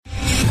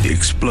The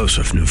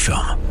explosive new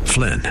film,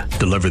 Flynn,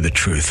 deliver the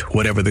truth,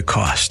 whatever the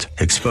cost,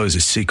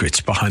 exposes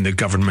secrets behind the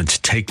government's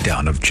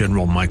takedown of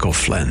General Michael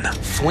Flynn.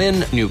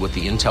 Flynn knew what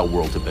the intel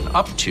world had been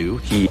up to.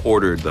 He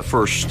ordered the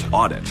first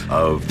audit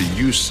of the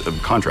use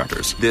of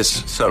contractors.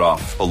 This set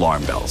off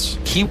alarm bells.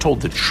 He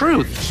told the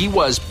truth. He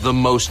was the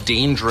most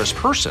dangerous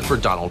person for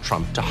Donald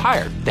Trump to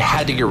hire. They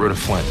had to get rid of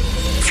Flynn.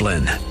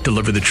 Flynn,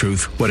 deliver the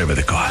truth, whatever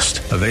the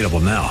cost. Available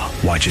now.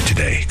 Watch it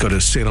today. Go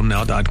to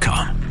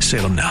salemnow.com.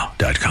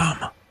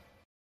 salemnow.com.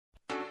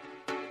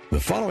 The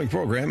following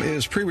program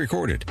is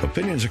pre-recorded.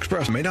 Opinions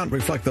expressed may not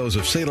reflect those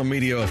of Salem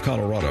Media of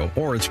Colorado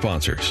or its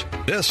sponsors.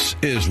 This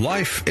is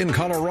Life in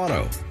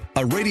Colorado,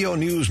 a radio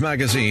news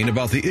magazine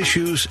about the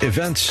issues,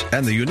 events,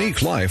 and the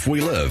unique life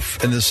we live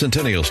in the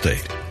Centennial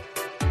State.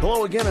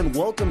 Hello again, and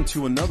welcome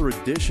to another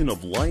edition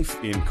of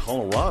Life in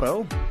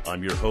Colorado.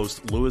 I'm your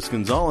host, Luis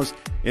Gonzalez,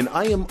 and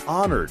I am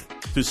honored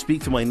to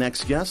speak to my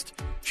next guest.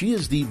 She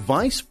is the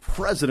Vice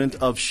President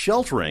of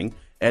Sheltering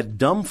at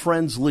Dumb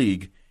Friends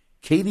League,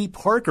 Katie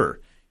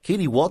Parker.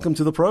 Katie, welcome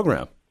to the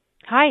program.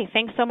 Hi,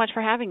 thanks so much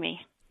for having me.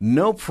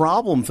 No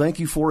problem. Thank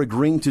you for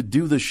agreeing to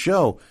do the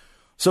show.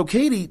 So,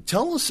 Katie,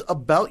 tell us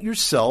about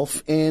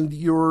yourself and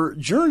your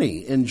journey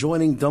in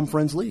joining Dumb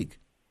Friends League.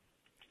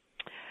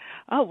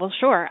 Oh, well,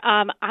 sure.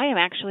 I am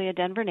actually a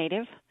Denver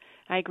native.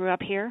 I grew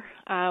up here,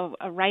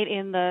 right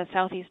in the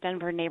southeast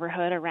Denver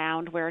neighborhood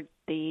around where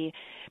the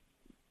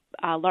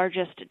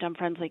largest Dumb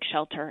Friends League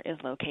shelter is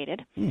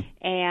located.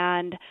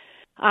 And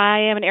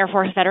I am an Air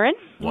Force veteran.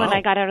 Wow. When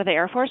I got out of the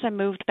Air Force, I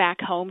moved back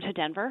home to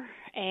Denver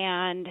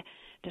and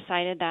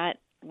decided that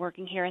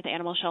working here at the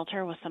animal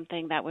shelter was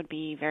something that would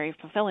be very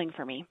fulfilling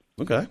for me.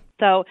 Okay.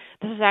 So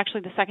this is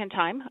actually the second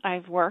time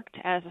I've worked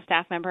as a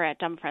staff member at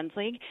Dumb Friends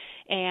League,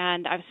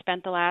 and I've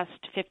spent the last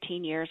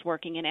 15 years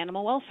working in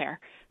animal welfare.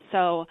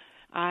 So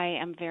I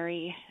am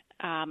very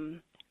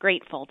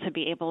grateful to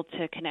be able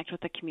to connect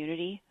with the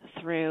community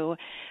through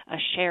a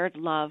shared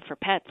love for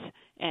pets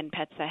and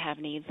pets that have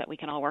needs that we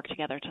can all work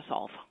together to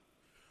solve.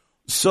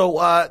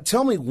 So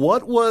tell me,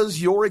 what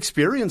was your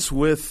experience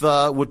with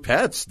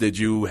pets? Did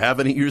you have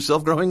any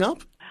yourself growing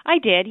up? I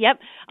did, yep.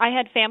 I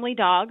had family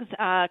dogs,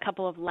 a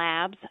couple of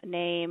labs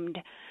named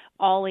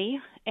Ollie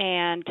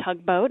and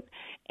Tugboat,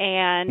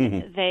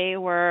 and they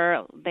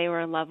were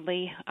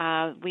lovely.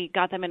 We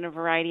got them in a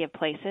variety of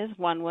places.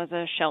 One was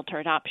a shelter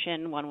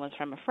adoption. One was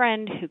from a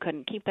friend who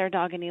couldn't keep their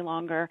dog any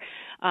longer.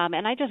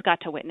 And I just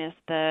got to witness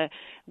the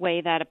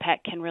way that a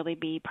pet can really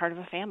be part of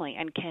a family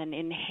and can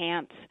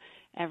enhance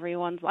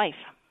everyone's life.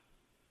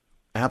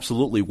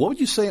 Absolutely. What would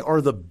you say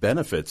are the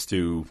benefits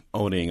to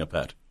owning a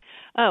pet?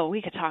 Oh,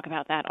 we could talk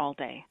about that all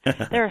day.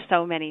 There are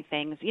so many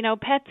things. You know,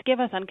 pets give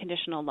us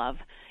unconditional love,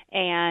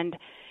 and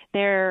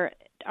there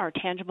are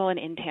tangible and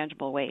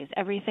intangible ways.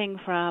 Everything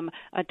from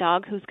a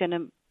dog who's going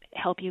to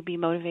help you be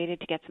motivated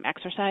to get some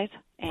exercise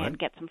and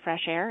get some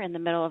fresh air in the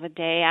middle of a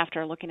day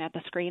after looking at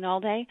the screen all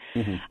day,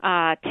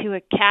 to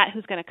a cat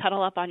who's going to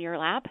cuddle up on your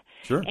lap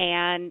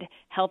and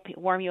help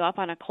warm you up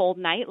on a cold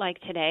night like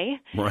today.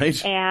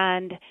 Right.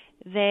 And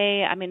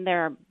there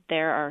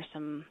are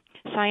some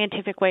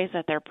scientific ways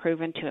that they're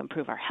proven to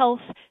improve our health.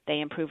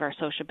 They improve our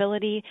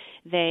sociability.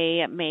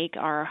 They make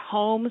our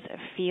homes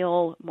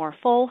feel more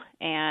full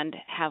and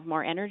have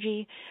more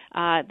energy.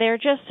 There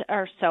just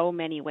are so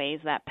many ways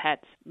that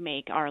pets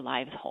make our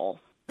lives whole.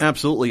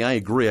 Absolutely, I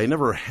agree. I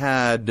never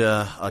had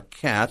a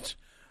cat,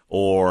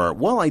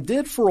 I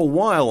did for a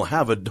while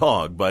have a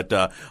dog, but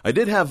I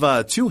did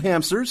have two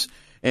hamsters,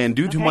 and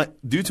due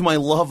to my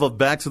love of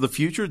Back to the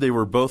Future, they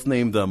were both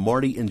named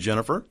Marty and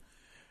Jennifer.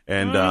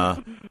 And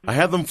I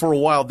had them for a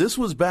while. This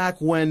was back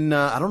when,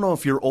 I don't know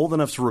if you're old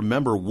enough to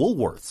remember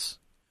Woolworths.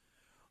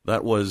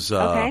 That was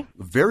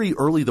very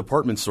early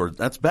department store.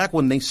 That's back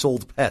when they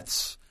sold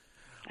pets,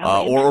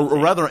 or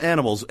rather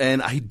animals.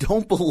 And I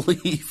don't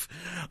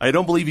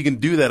believe you can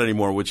do that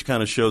anymore, which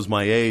kind of shows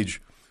my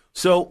age.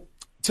 So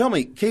tell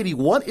me, Katie,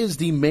 what is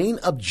the main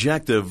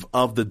objective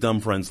of the Dumb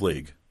Friends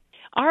League?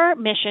 Our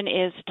mission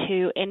is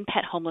to end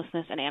pet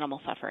homelessness and animal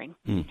suffering.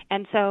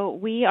 And so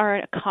we are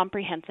a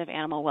comprehensive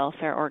animal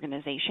welfare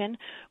organization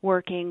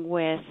working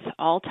with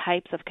all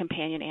types of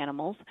companion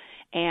animals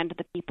and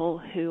the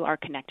people who are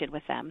connected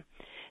with them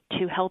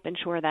to help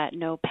ensure that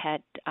no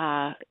pet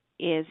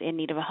is in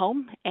need of a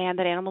home and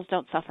that animals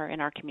don't suffer in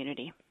our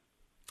community.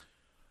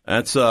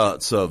 That's a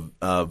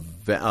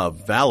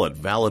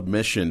valid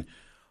mission.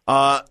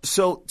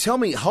 So tell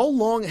me, how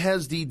long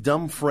has the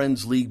Dumb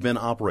Friends League been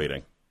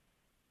operating?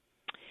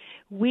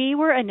 We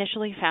were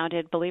initially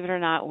founded, believe it or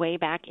not, way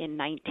back in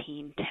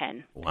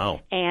 1910.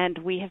 Wow. And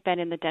we have been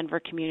in the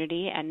Denver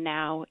community and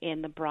now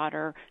in the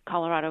broader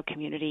Colorado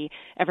community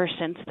ever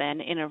since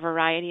then in a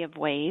variety of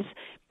ways,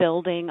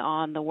 building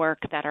on the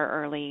work that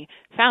our early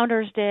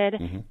founders did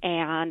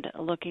and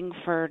looking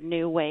for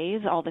new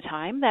ways all the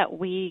time that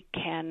we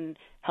can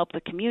help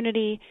the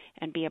community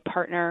and be a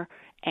partner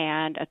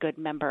and a good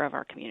member of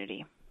our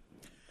community.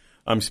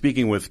 I'm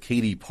speaking with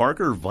Katie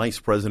Parker, Vice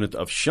President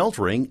of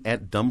Sheltering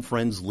at Dumb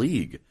Friends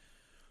League.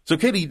 So,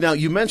 Katie, now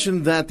you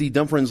mentioned that the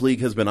Dumb Friends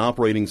League has been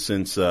operating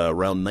since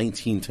around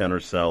 1910 or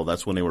so.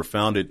 That's when they were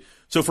founded.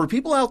 So for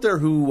people out there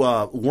who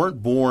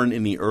weren't born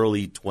in the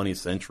early 20th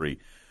century,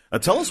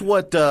 tell us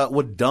what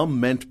dumb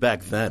meant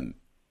back then.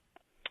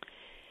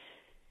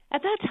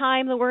 At that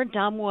time, the word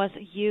dumb was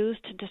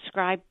used to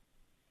describe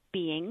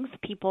beings,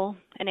 people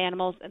and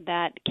animals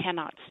that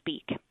cannot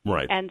speak.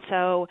 Right. And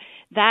so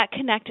that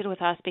connected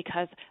with us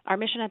because our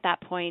mission at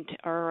that point,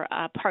 or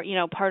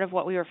part of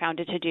what we were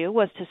founded to do,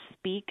 was to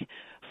speak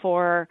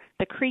for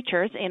the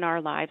creatures in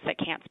our lives that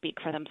can't speak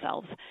for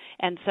themselves.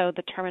 And so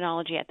the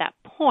terminology at that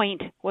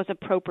point was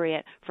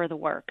appropriate for the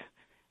work.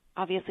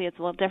 Obviously, it's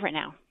a little different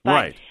now. But,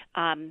 right.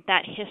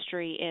 That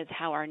history is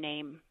how our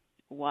name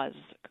was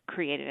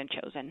created and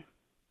chosen.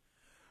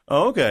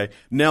 Oh, okay.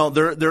 Now,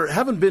 there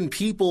haven't been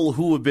people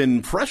who have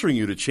been pressuring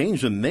you to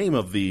change the name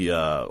of the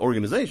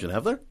organization,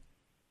 have there?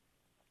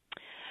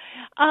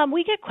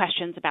 We get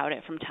questions about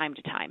it from time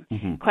to time.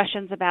 Mm-hmm.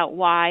 Questions about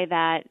why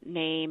that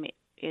name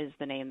is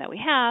the name that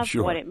we have,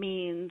 Sure. what it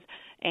means,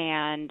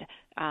 and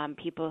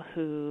people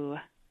who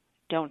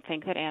don't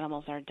think that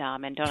animals are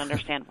dumb and don't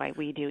understand why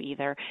we do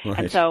either. Right.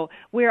 And so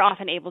we're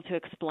often able to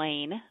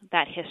explain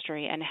that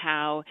history and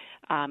how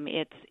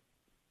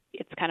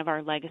it's kind of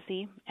our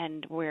legacy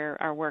and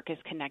where our work is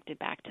connected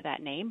back to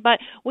that name. But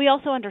we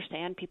also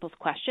understand people's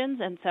questions,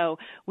 and so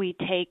we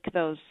take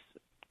those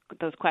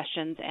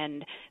questions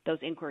and those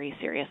inquiries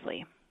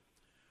seriously.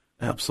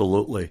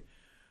 Absolutely.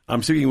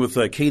 I'm speaking with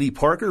Katie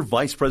Parker,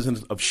 Vice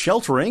President of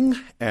Sheltering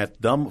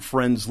at Dumb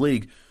Friends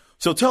League.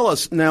 So tell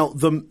us now,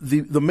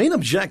 the main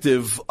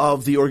objective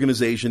of the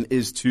organization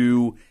is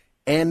to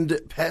end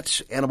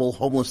pet animal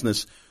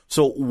homelessness.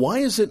 So why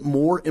is it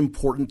more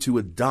important to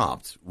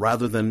adopt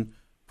rather than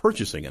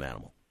purchasing an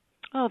animal?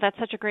 Oh, that's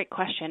such a great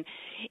question.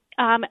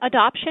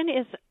 Adoption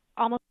is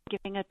almost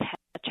giving a pet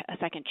a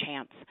second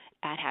chance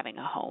at having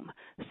a home.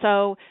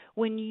 So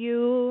when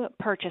you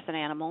purchase an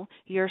animal,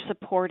 you're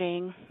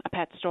supporting a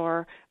pet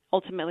store,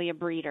 ultimately a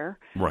breeder,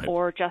 right.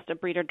 or just a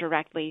breeder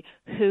directly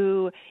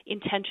who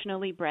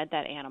intentionally bred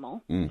that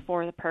animal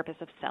for the purpose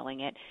of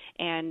selling it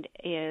and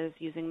is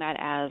using that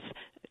as,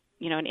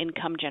 an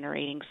income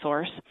generating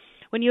source.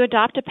 When you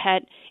adopt a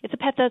pet, it's a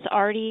pet that's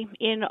already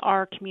in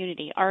our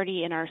community,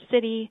 already in our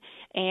city,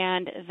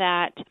 and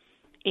that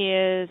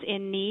is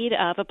in need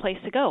of a place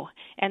to go.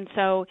 And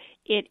so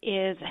it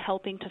is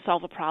helping to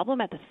solve a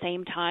problem at the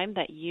same time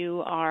that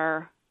you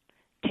are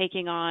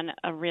taking on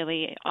a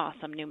really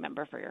awesome new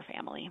member for your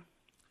family.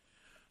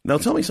 Now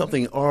tell me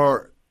something.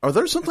 Are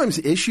there sometimes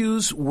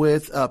issues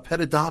with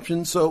pet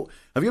adoption? So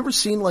have you ever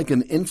seen like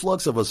an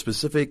influx of a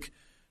specific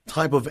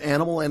type of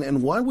animal?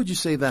 And why would you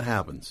say that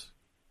happens?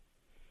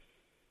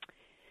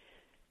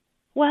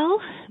 Well,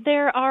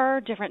 there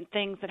are different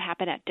things that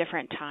happen at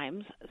different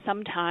times.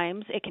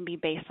 Sometimes it can be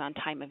based on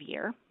time of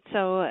year.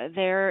 So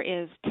there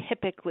is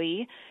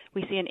typically,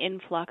 we see an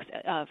influx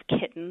of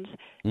kittens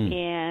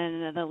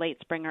in the late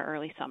spring or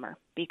early summer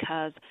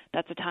because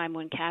that's a time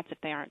when cats, if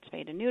they aren't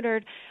spayed and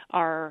neutered,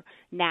 are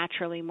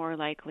naturally more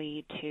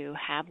likely to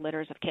have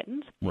litters of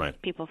kittens. Right.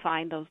 People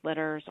find those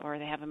litters or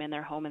they have them in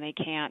their home and they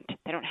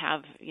don't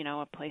have,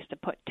 a place to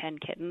put 10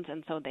 kittens,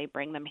 and so they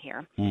bring them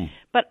here.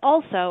 But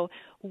also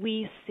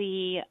we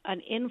see an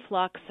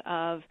influx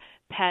of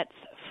pets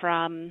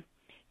from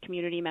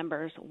community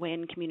members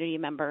when community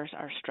members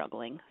are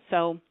struggling.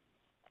 So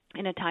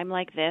in a time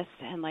like this,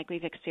 and like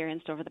we've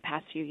experienced over the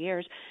past few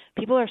years,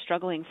 people are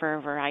struggling for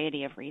a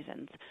variety of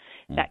reasons.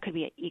 That could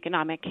be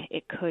economic,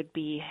 it could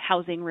be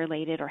housing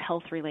related or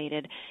health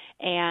related.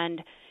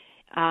 And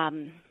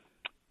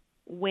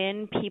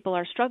when people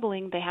are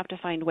struggling, they have to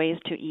find ways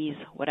to ease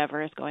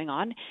whatever is going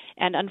on.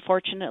 And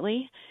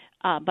unfortunately,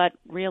 but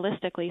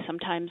realistically,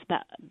 sometimes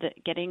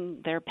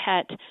getting their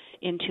pet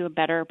into a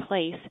better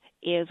place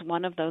is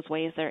one of those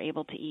ways they're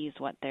able to ease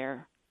what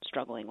they're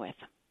struggling with.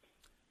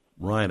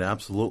 Right,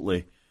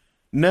 absolutely.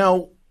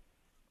 Now,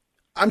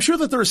 I'm sure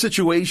that there are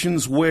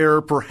situations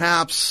where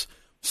perhaps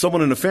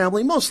someone in a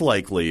family, most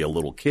likely a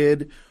little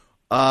kid,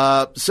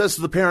 says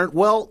to the parent,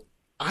 well,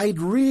 I'd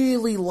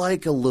really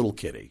like a little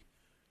kitty,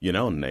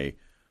 and they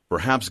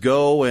perhaps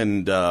go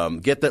and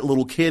get that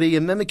little kitty,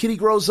 and then the kitty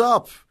grows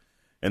up.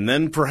 And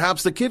then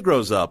perhaps the kid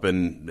grows up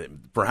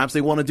and perhaps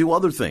they want to do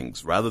other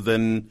things rather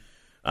than,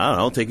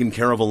 taking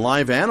care of a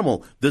live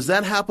animal. Does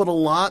that happen a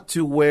lot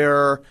to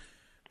where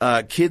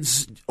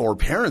kids or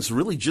parents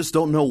really just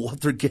don't know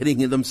what they're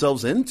getting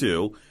themselves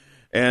into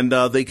and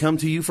they come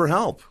to you for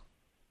help?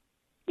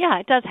 Yeah,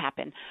 it does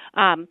happen.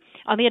 On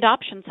the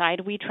adoption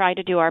side, we try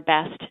to do our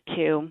best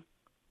to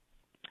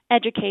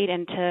educate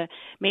and to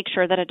make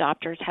sure that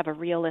adopters have a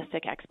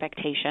realistic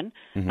expectation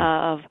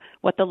of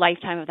what the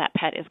lifetime of that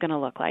pet is going to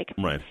look like.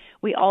 Right.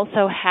 We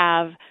also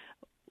have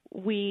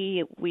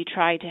we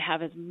try to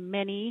have as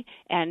many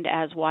and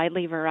as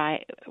widely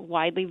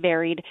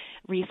varied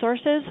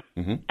resources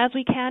as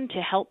we can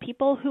to help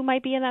people who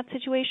might be in that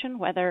situation,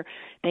 whether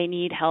they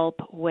need help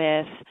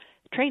with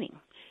training,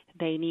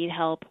 they need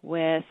help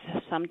with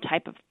some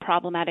type of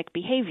problematic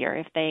behavior,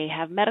 if they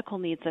have medical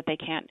needs that they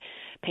can't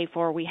pay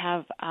for. We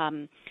have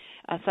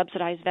a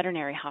subsidized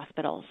veterinary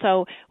hospital.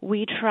 So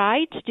we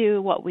try to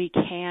do what we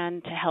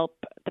can to help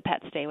the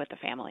pet stay with the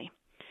family.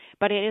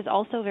 But it is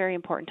also very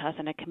important to us,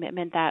 and a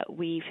commitment that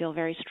we feel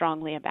very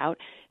strongly about,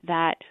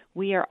 that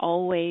we are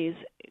always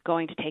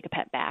going to take a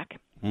pet back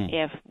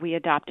if we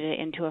adopted it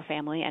into a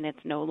family and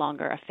it's no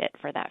longer a fit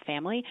for that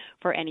family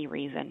for any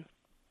reason.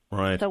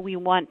 Right. So we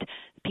want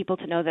people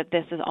to know that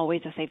this is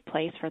always a safe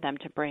place for them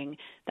to bring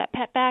that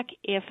pet back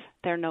if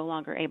they're no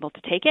longer able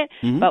to take it.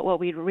 But what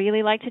we'd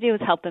really like to do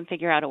is help them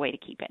figure out a way to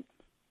keep it.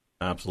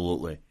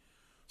 Absolutely.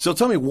 So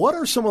tell me, what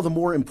are some of the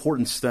more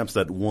important steps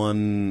that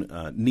one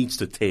needs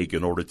to take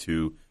in order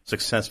to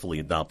successfully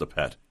adopt a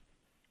pet?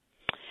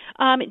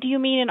 Do you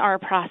mean in our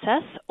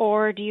process,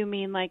 or do you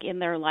mean like in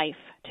their life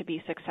to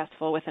be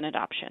successful with an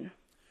adoption?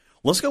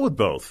 Let's go with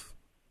both.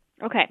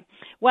 Okay.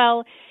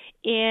 Well,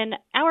 in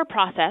our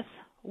process,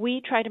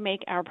 we try to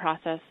make our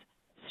process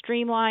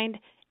streamlined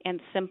and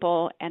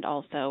simple and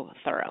also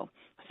thorough.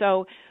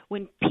 So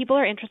when people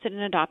are interested in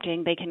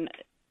adopting, they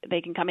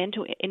can come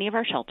into any of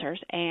our shelters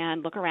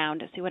and look around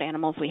to see what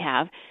animals we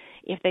have.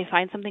 If they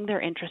find something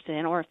they're interested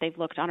in, or if they've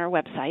looked on our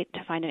website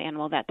to find an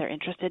animal that they're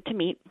interested to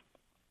meet,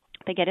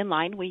 they get in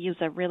line. We use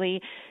a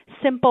really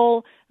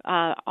simple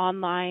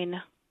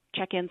online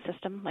check-in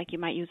system like you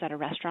might use at a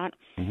restaurant.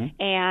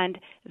 And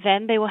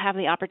then they will have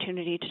the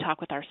opportunity to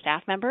talk with our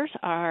staff members,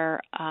 our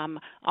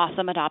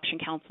awesome adoption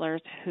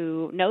counselors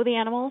who know the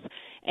animals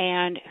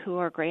and who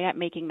are great at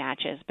making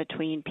matches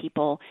between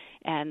people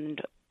and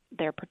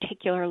their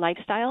particular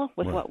lifestyle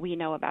with what we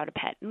know about a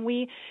pet. And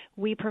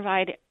we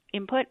provide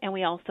input, and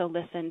we also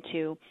listen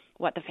to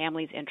what the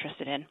family's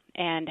interested in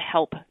and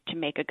help to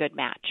make a good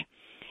match.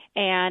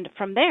 And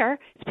from there,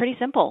 it's pretty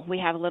simple. We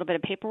have a little bit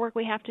of paperwork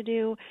we have to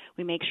do.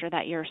 We make sure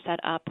that you're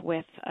set up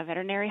with a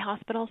veterinary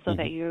hospital so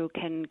that you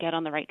can get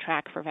on the right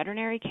track for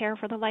veterinary care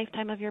for the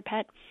lifetime of your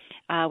pet.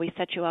 We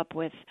set you up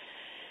with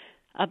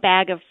a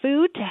bag of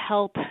food to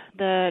help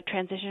the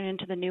transition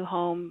into the new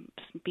home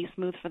be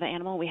smooth for the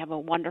animal. We have a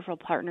wonderful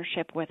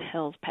partnership with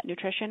Hill's Pet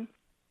Nutrition,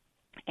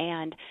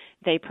 and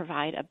they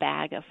provide a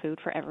bag of food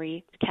for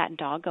every cat and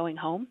dog going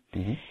home.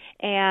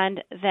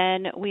 And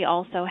then we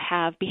also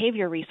have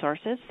behavior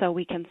resources, so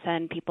we can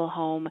send people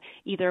home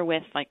either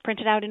with like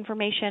printed out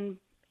information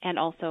and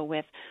also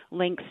with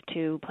links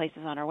to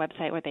places on our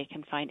website where they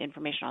can find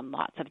information on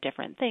lots of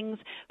different things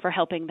for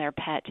helping their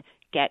pet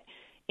get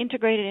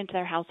integrated into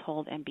their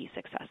household and be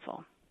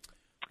successful.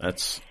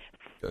 That's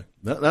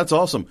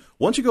awesome.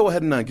 Why don't you go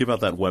ahead and give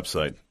out that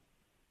website?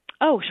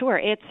 Oh, sure.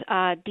 It's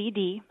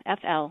ddfl.org.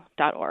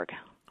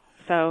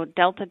 So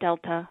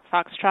Delta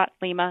Foxtrot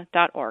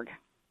Lima.org.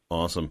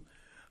 Awesome.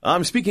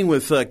 I'm speaking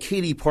with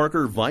Katie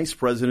Parker, Vice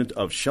President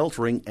of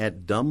Sheltering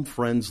at Dumb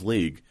Friends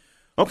League.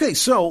 Okay,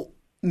 so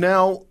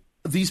now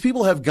these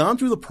people have gone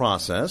through the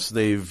process.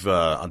 They've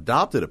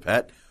adopted a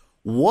pet.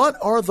 What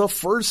are the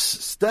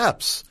first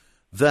steps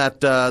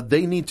that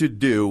they need to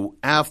do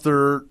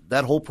after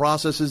that whole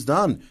process is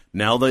done?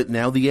 Now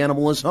the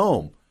animal is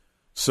home.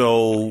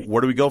 So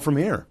where do we go from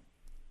here?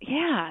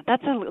 Yeah,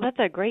 that's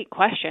a great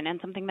question,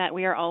 and something that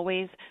we are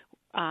always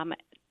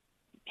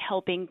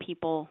helping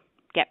people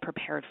get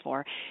prepared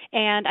for.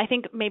 And I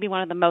think maybe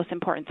one of the most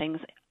important things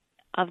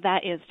of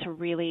that is to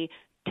really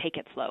take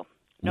it slow.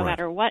 No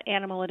matter what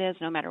animal it is,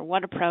 no matter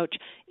what approach,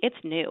 it's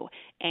new.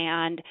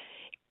 And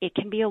it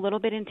can be a little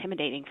bit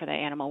intimidating for the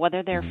animal,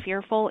 whether they're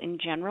fearful in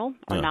general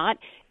or not.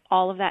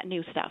 All of that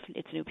new stuff.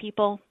 It's new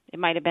people. It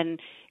might have been,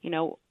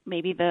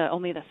 maybe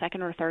only the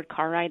second or third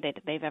car ride that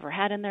they've ever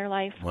had in their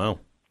life. Wow.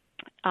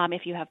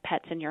 If you have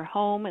pets in your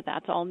home,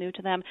 that's all new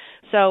to them.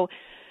 So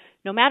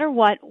no matter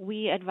what,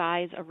 we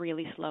advise a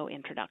really slow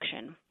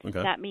introduction.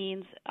 Okay. That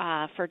means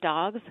for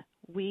dogs,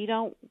 we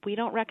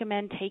don't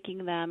recommend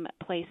taking them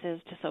places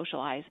to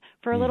socialize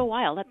for a little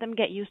while. Let them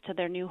get used to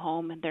their new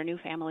home and their new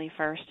family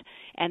first.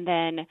 And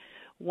then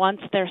once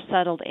they're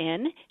settled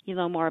in, you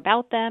know more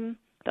about them,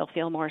 they'll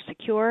feel more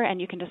secure, and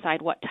you can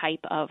decide what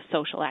type of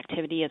social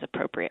activity is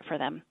appropriate for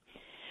them.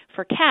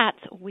 For cats,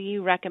 we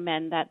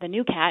recommend that the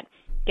new cat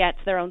gets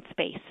their own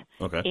space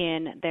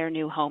in their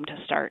new home to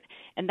start.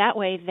 And that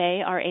way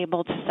they are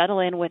able to settle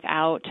in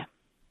without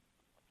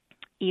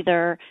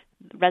either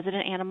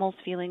resident animals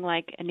feeling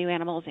like a new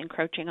animal is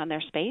encroaching on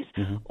their space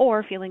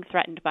or feeling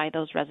threatened by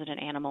those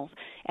resident animals.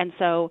 And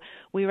so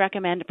we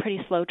recommend a pretty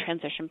slow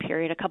transition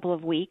period, a couple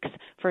of weeks,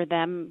 for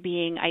them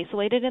being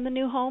isolated in the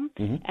new home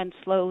and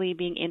slowly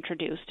being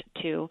introduced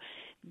to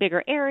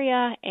bigger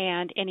area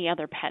and any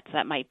other pets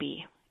that might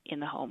be in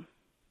the home.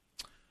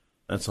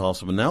 That's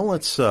awesome. And now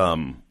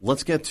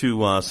let's get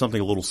to something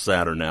a little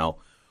sadder now.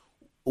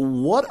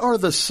 What are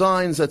the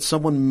signs that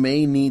someone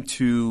may need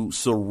to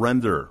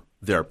surrender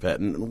their pet,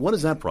 and what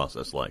is that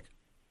process like?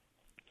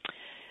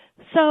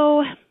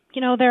 So,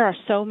 there are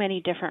so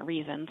many different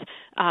reasons.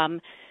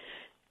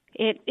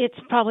 It's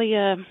probably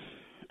a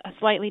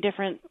slightly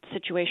different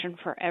situation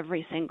for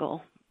every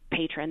single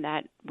patron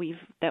that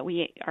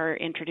we are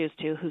introduced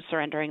to who's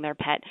surrendering their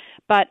pet.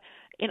 But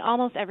in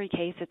almost every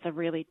case, it's a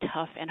really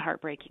tough and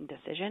heartbreaking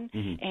decision,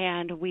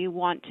 and we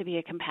want to be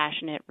a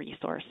compassionate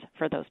resource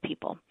for those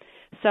people.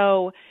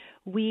 So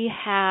we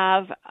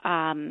have,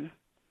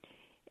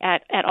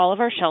 at all of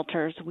our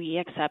shelters, we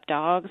accept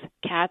dogs,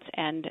 cats,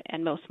 and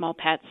most small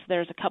pets.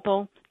 There's a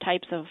couple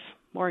types of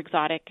more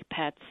exotic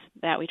pets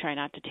that we try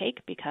not to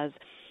take because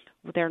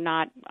they're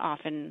not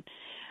often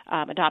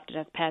adopted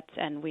as pets,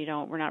 and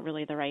we're not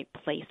really the right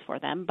place for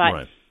them.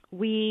 But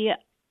we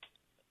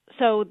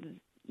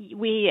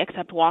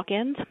accept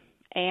walk-ins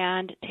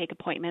and take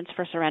appointments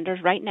for surrenders.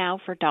 Right now,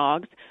 for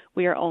dogs,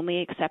 we are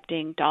only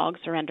accepting dog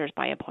surrenders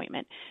by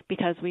appointment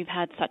because we've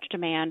had such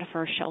demand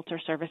for shelter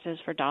services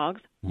for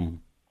dogs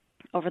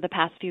over the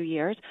past few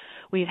years.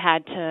 We've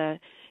had to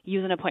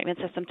use an appointment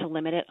system to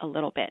limit it a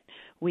little bit.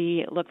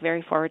 We look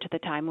very forward to the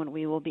time when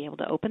we will be able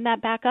to open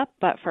that back up,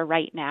 but for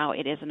right now,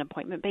 it is an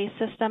appointment-based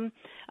system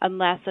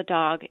unless a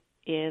dog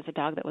is a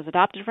dog that was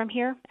adopted from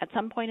here at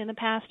some point in the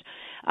past.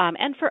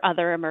 And for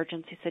other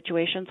emergency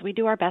situations, we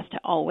do our best to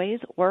always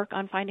work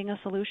on finding a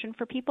solution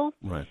for people.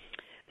 Right.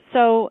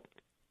 So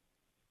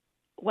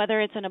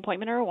whether it's an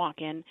appointment or a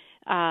walk-in,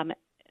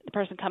 the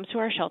person comes to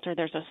our shelter,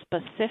 there's a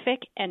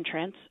specific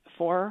entrance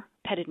for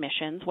pet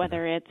admissions,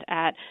 whether it's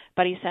at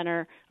Buddy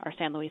Center, our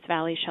San Luis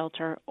Valley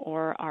shelter,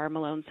 or our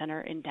Malone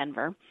Center in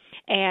Denver.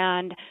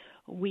 And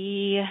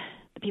the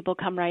people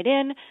come right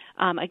in.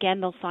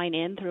 Again, they'll sign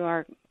in through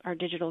our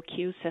digital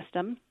queue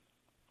system.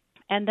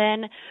 And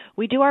then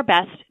we do our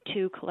best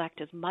to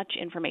collect as much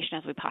information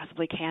as we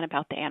possibly can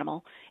about the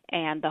animal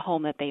and the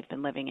home that they've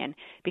been living in,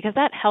 because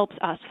that helps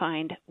us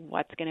find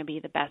what's going to be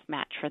the best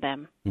match for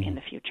them in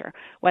the future,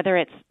 whether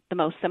it's the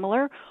most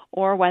similar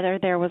or whether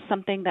there was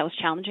something that was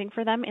challenging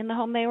for them in the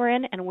home they were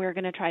in, and we're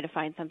going to try to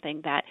find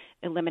something that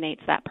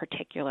eliminates that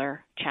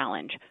particular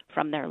challenge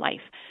from their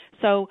life.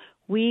 So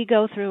we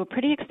go through a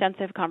pretty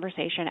extensive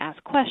conversation,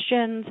 ask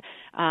questions.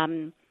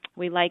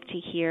 We like to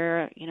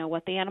hear,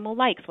 what the animal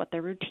likes, what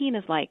their routine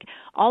is like.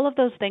 All of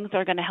those things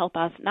are going to help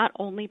us not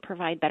only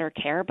provide better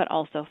care, but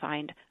also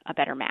find a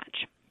better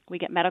match. We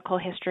get medical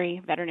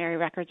history, veterinary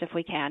records if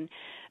we can,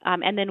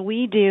 and then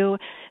we do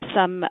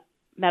some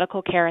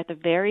medical care at the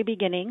very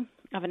beginning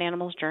of an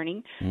animal's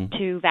journey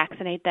to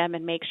vaccinate them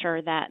and make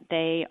sure that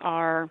they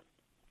are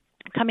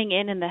coming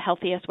in the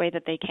healthiest way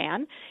that they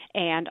can,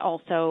 and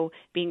also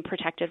being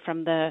protected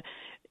from the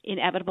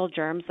inevitable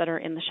germs that are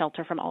in the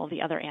shelter from all of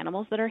the other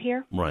animals that are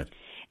here. Right.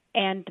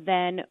 And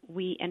then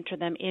we enter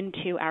them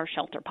into our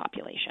shelter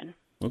population.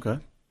 Okay.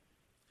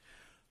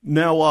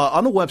 Now,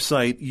 on the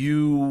website,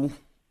 you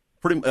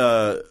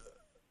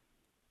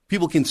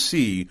people can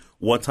see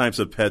what types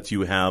of pets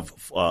you have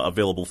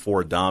available for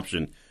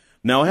adoption.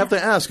 Now, I have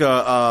to ask,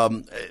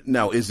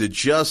 now, is it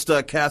just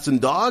cats and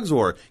dogs,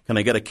 or can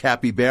I get a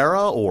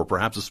capybara or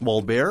perhaps a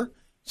small bear,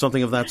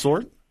 something of that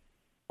sort?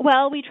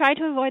 Well, we try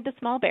to avoid the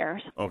small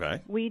bears.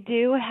 Okay. We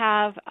do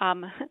have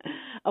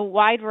a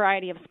wide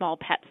variety of small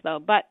pets, though,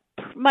 but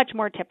much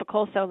more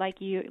typical. So like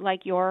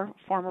your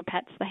former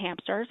pets, the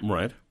hamsters.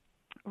 Right.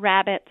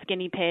 Rabbits,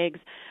 guinea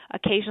pigs.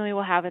 Occasionally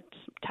we'll have a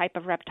type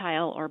of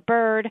reptile or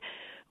bird.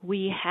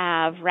 We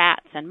have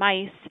rats and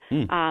mice,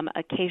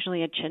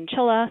 occasionally a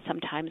chinchilla,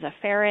 sometimes a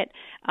ferret.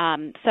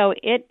 So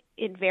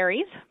it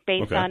varies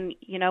based on,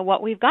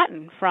 what we've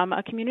gotten from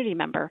a community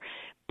member.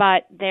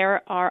 But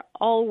there are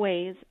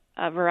always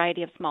a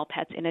variety of small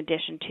pets in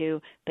addition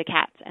to the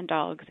cats and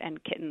dogs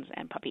and kittens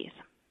and puppies.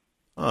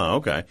 Oh,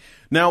 okay.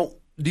 Now,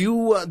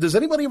 does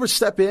anybody ever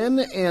step in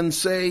and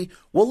say,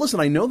 well, listen,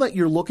 I know that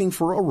you're looking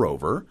for a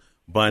rover,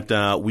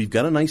 but we've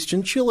got a nice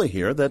chinchilla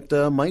here that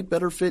might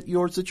better fit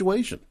your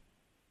situation?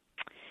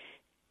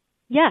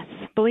 Yes,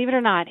 believe it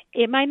or not.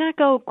 It might not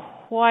go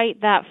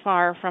quite that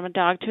far from a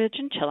dog to a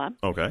chinchilla.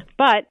 Okay.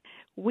 But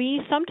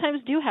we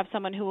sometimes do have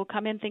someone who will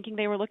come in thinking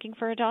they were looking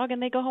for a dog and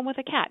they go home with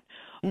a cat.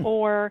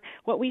 Or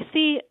what we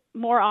see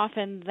more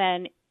often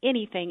than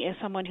anything is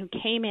someone who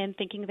came in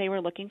thinking they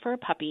were looking for a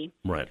puppy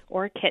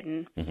or a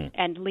kitten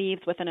and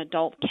leaves with an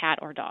adult cat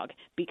or dog,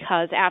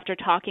 because after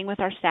talking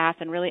with our staff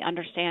and really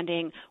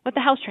understanding what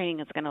the house training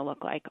is going to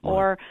look like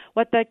or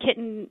what the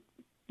kitten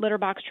litter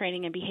box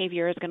training and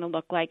behavior is going to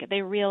look like,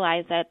 they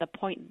realize that at the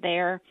point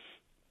their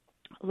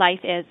life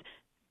is,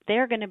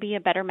 they're going to be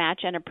a better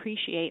match and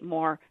appreciate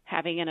more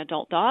having an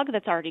adult dog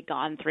that's already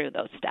gone through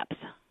those steps.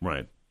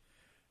 Right.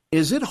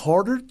 Is it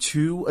harder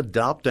to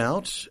adopt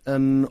out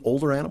an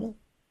older animal?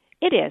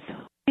 It is.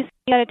 We see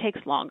that it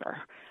takes longer.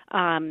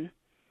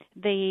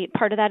 The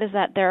part of that is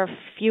that there are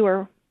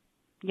fewer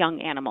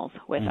young animals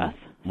with us,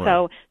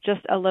 so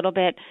just a little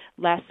bit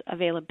less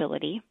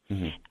availability.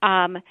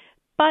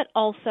 But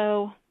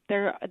also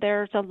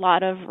there's a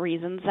lot of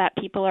reasons that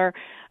people are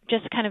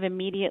just kind of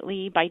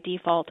immediately by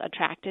default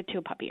attracted to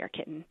a puppy or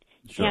kitten.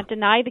 You can't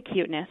deny the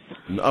cuteness.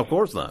 No, of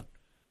course not.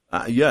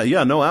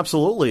 No,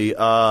 absolutely.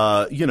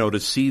 To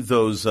see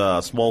those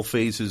small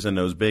faces and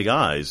those big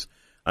eyes,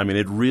 I mean,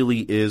 it really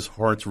is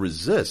hard to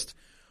resist.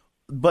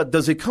 But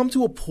does it come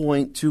to a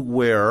point to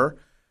where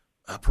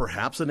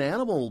perhaps an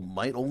animal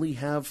might only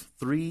have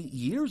 3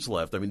 years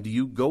left? I mean, do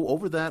you go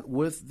over that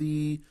with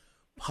the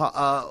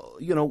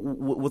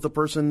with a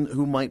person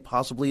who might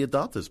possibly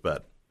adopt this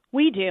pet?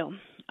 We do.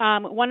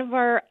 One of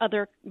our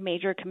other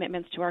major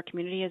commitments to our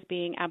community is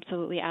being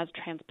absolutely as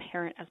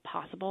transparent as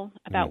possible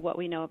about what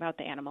we know about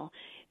the animal,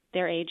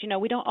 their age.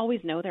 We don't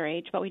always know their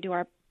age, but we do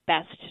our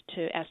best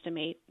to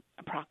estimate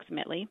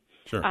approximately.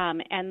 Sure.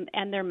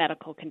 And their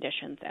medical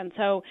conditions. And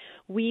so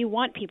we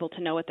want people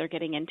to know what they're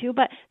getting into,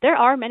 but there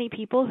are many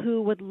people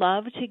who would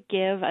love to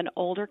give an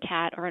older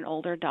cat or an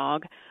older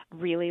dog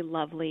really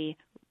lovely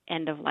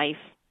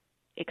end-of-life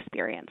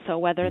experience. So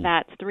whether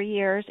that's 3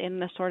 years in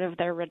the sort of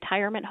their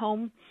retirement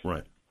home,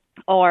 right,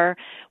 or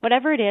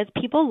whatever it is,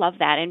 people love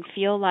that and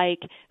feel like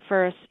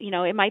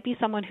it might be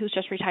someone who's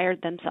just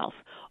retired themselves,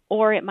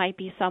 or it might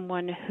be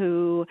someone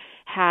who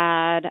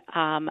had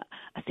a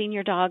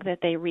senior dog that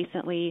they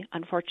recently,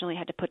 unfortunately,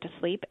 had to put to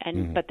sleep,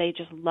 but they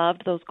just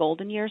loved those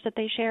golden years that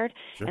they shared,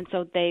 sure, and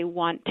so they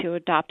want to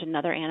adopt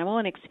another animal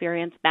and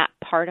experience that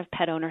part of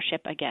pet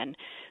ownership again.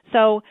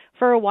 So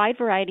for a wide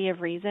variety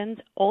of reasons,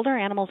 older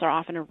animals are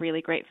often a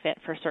really great fit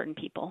for certain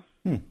people.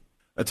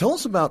 Tell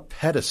us about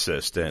Pet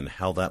Assist and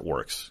how that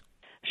works.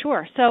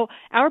 Sure. So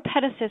our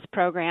Pet Assist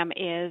program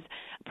is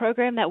a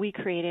program that we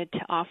created to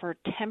offer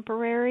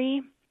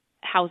temporary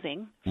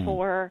housing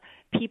for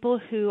people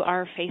who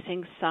are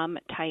facing some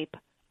type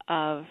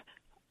of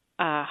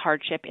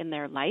hardship in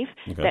their life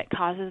that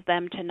causes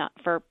them to not,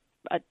 for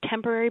a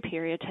temporary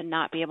period, to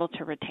not be able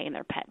to retain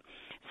their pet.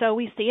 So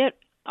we see it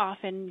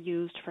often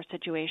used for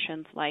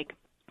situations like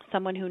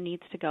someone who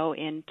needs to go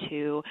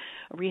into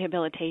a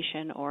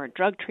rehabilitation or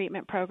drug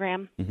treatment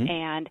program,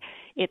 and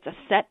it's a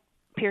set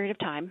period of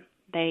time.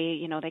 They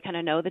kind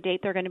of know the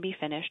date they're going to be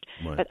finished,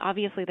 but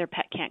obviously their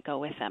pet can't go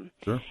with them.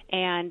 Sure.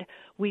 And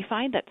we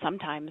find that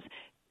sometimes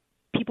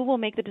people will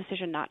make the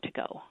decision not to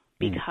go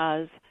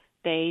because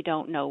they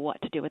don't know what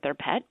to do with their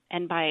pet.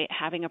 And by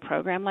having a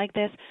program like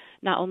this,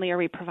 not only are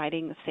we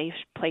providing a safe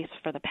place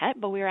for the pet,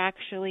 but we're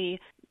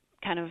actually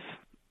kind of,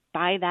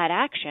 by that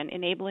action,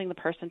 enabling the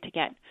person to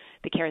get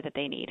the care that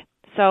they need.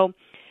 So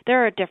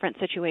there are different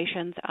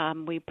situations.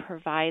 We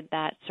provide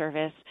that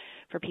service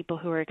for people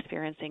who are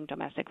experiencing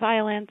domestic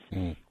violence.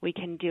 We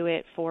can do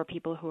it for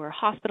people who are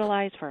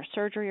hospitalized for a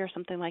surgery or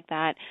something like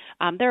that.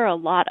 There are a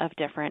lot of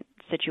different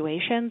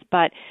situations,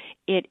 but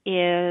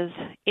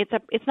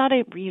it's not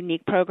a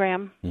unique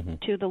program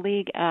to the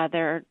League.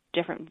 There are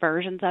different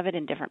versions of it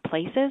in different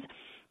places,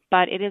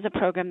 but it is a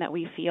program that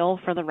we feel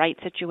for the right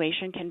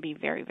situation can be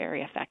very,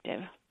 very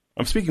effective.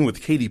 I'm speaking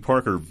with Katie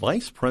Parker,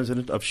 Vice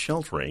President of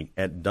Sheltering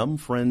at Dumb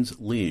Friends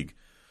League.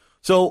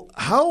 So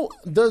how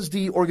does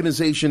the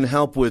organization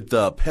help with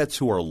pets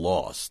who are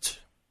lost?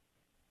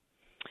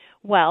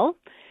 Well,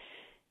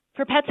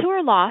 for pets who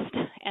are lost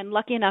and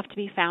lucky enough to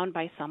be found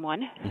by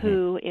someone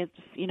who is,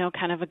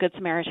 kind of a good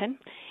Samaritan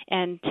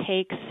and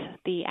takes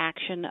the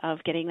action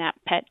of getting that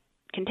pet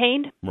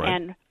contained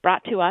and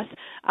brought to us,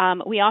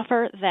 we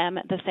offer them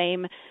the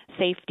same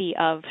safety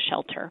of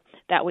shelter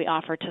that we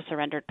offer to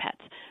surrendered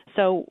pets.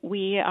 So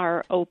we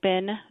are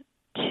open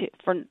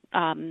for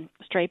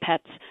stray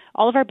pets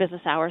all of our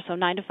business hours, so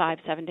 9 to 5,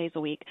 7 days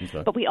a week.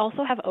 But we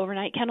also have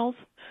overnight kennels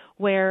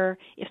where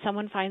if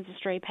someone finds a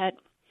stray pet,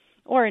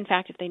 or in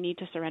fact if they need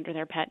to surrender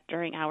their pet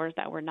during hours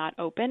that we're not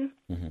open,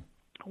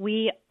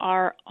 we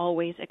are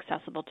always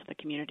accessible to the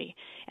community.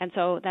 And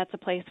so that's a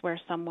place where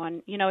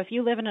someone, if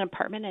you live in an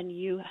apartment and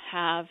you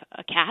have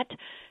a cat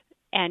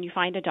and you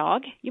find a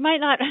dog, you might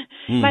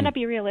not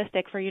be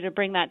realistic for you to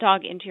bring that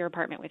dog into your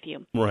apartment with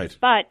you. Right.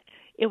 But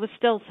it was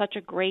still such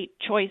a great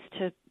choice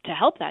to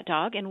help that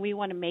dog, and we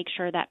want to make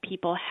sure that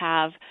people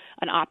have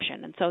an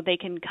option. And so they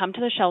can come to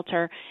the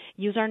shelter,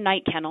 use our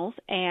night kennels,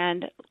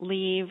 and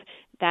leave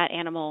that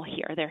animal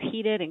here. They're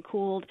heated and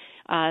cooled.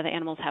 The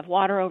animals have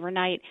water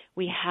overnight.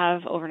 We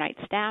have overnight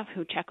staff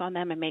who check on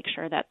them and make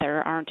sure that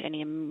there aren't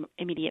any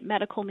immediate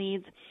medical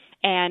needs.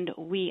 And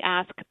we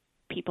ask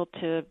people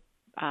to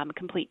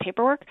complete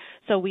paperwork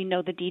so we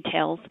know the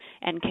details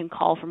and can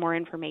call for more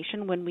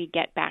information when we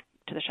get back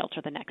to the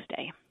shelter the next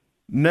day.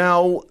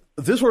 Now,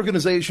 this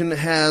organization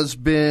has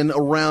been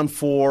around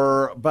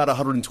for about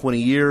 120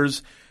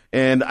 years,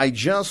 and I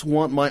just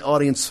want my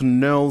audience to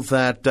know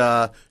that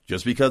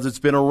just because it's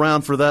been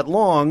around for that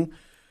long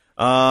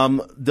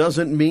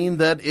doesn't mean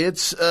that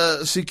it's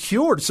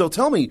secured. So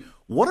tell me,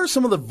 what are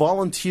some of the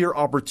volunteer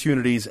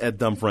opportunities at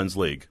Dumb Friends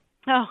League?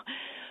 Oh,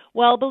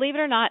 well, believe it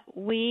or not,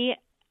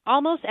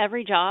 almost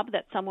every job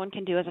that someone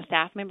can do as a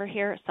staff member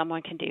here,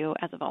 someone can do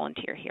as a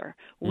volunteer here.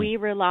 We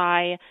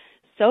rely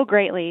so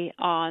greatly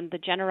on the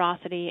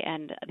generosity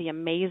and the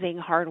amazing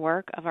hard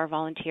work of our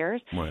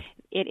volunteers. Right.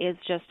 It is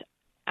just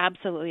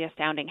absolutely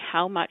astounding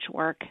how much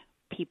work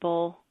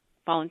people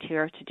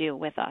volunteer to do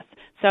with us.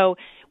 So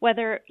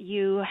whether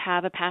you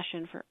have a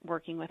passion for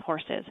working with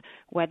horses,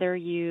 whether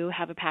you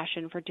have a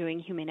passion for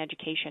doing humane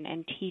education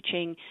and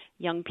teaching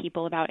young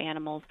people about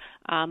animals,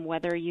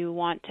 whether you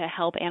want to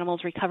help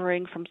animals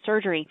recovering from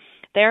surgery,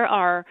 there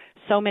are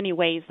so many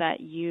ways that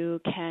you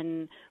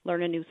can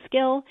learn a new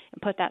skill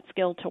and put that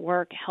skill to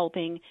work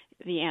helping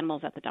the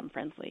animals at the Dumb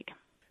Friends League.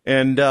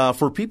 And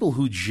for people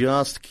who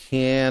just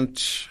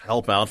can't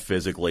help out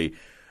physically,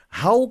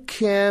 how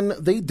can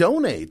they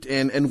donate?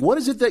 And what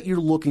is it that you're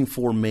looking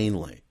for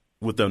mainly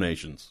with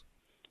donations?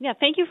 Yeah,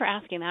 thank you for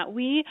asking that.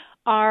 We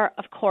are,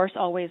 of course,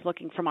 always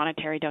looking for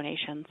monetary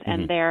donations,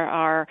 and there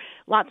are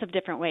lots of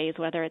different ways,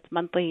 whether it's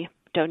monthly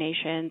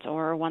donations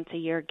or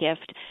once-a-year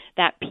gift,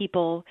 that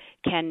people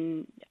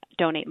can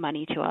donate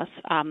money to us,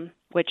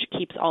 which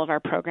keeps all of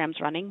our programs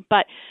running.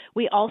 But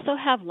we also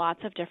have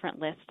lots of different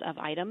lists of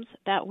items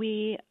that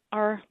we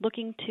are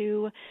looking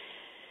to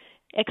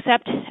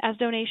accept as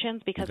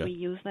donations because we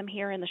use them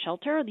here in the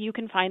shelter. You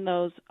can find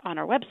those on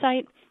our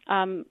website.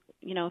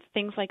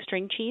 Things like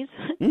string cheese,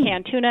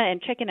 canned tuna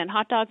and chicken and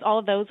hot dogs, all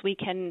of those we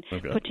can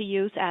put to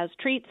use as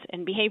treats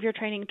and behavior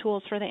training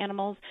tools for the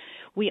animals.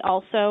 We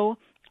also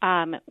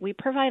we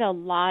provide a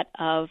lot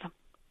of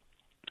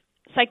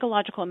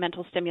psychological and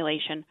mental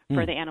stimulation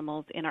for the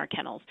animals in our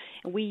kennels.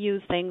 And we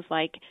use things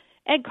like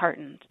egg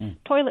cartons,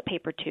 toilet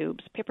paper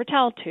tubes, paper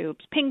towel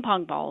tubes, ping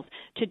pong balls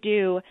to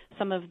do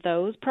some of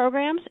those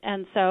programs.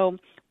 And so,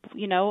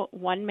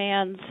 one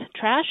man's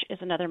trash is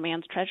another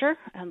man's treasure.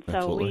 And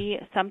so we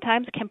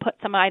sometimes can put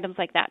some items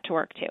like that to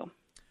work too.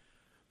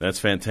 That's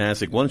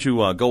fantastic. Why don't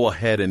you go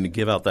ahead and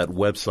give out that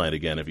website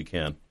again if you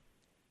can?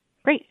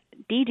 Great.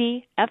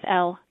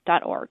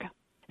 ddfl.org.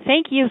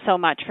 Thank you so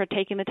much for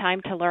taking the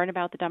time to learn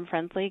about the Dumb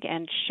Friends League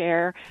and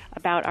share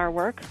about our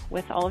work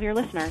with all of your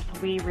listeners.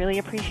 We really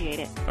appreciate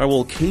it. All right,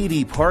 well,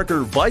 Katie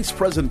Parker, Vice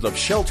President of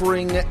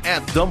Sheltering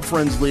at Dumb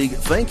Friends League,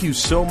 thank you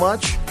so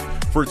much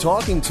for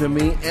talking to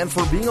me and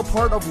for being a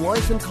part of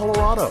Life in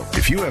Colorado.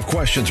 If you have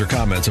questions or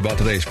comments about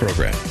today's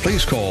program,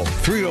 please call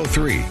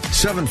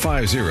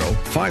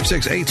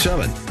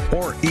 303-750-5687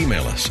 or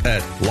email us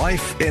at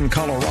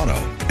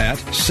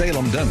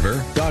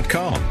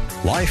lifeincolorado@salemdenver.com.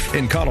 Life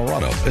in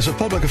Colorado is a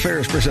public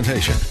affairs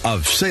presentation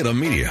of Salem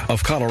Media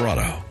of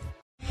Colorado.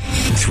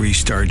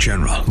 3-star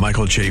General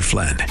Michael J.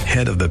 Flynn,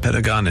 head of the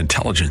Pentagon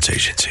Intelligence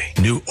Agency,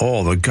 knew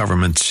all the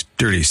government's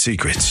dirty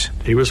secrets.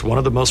 He was one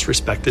of the most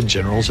respected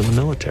generals in the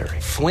military.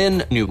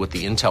 Flynn knew what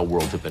the intel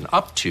world had been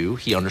up to.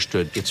 He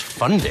understood its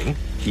funding.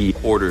 He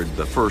ordered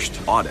the first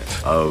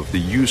audit of the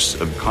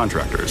use of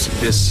contractors.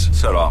 This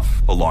set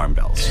off alarm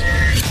bells.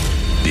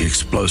 The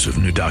explosive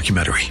new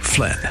documentary,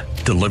 Flynn,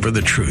 Deliver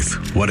the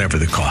Truth, Whatever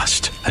the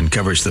Cost,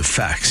 uncovers the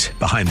facts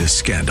behind this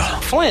scandal.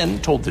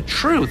 Flynn told the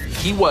truth.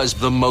 He was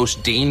the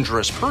most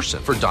dangerous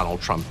person for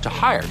Donald Trump to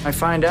hire. I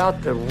find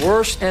out the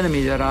worst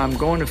enemy that I'm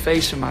going to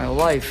face in my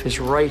life is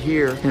right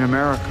here in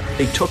America.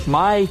 They took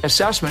my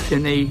assessment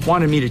and they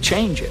wanted me to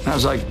change it. And I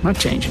was like, I'm not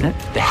changing it.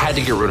 They had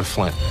to get rid of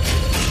Flynn.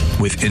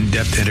 With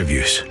in-depth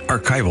interviews,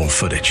 archival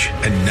footage,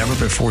 and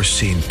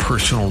never-before-seen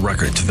personal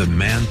records of the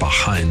man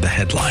behind the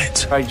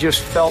headlines. I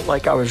just felt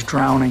like I was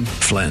drowning.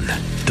 Flynn,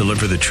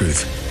 Deliver the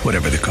Truth,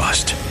 Whatever the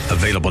Cost.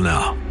 Available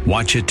now.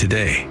 Watch it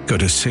today. Go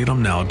to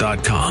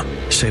salemnow.com.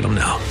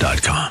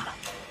 salemnow.com.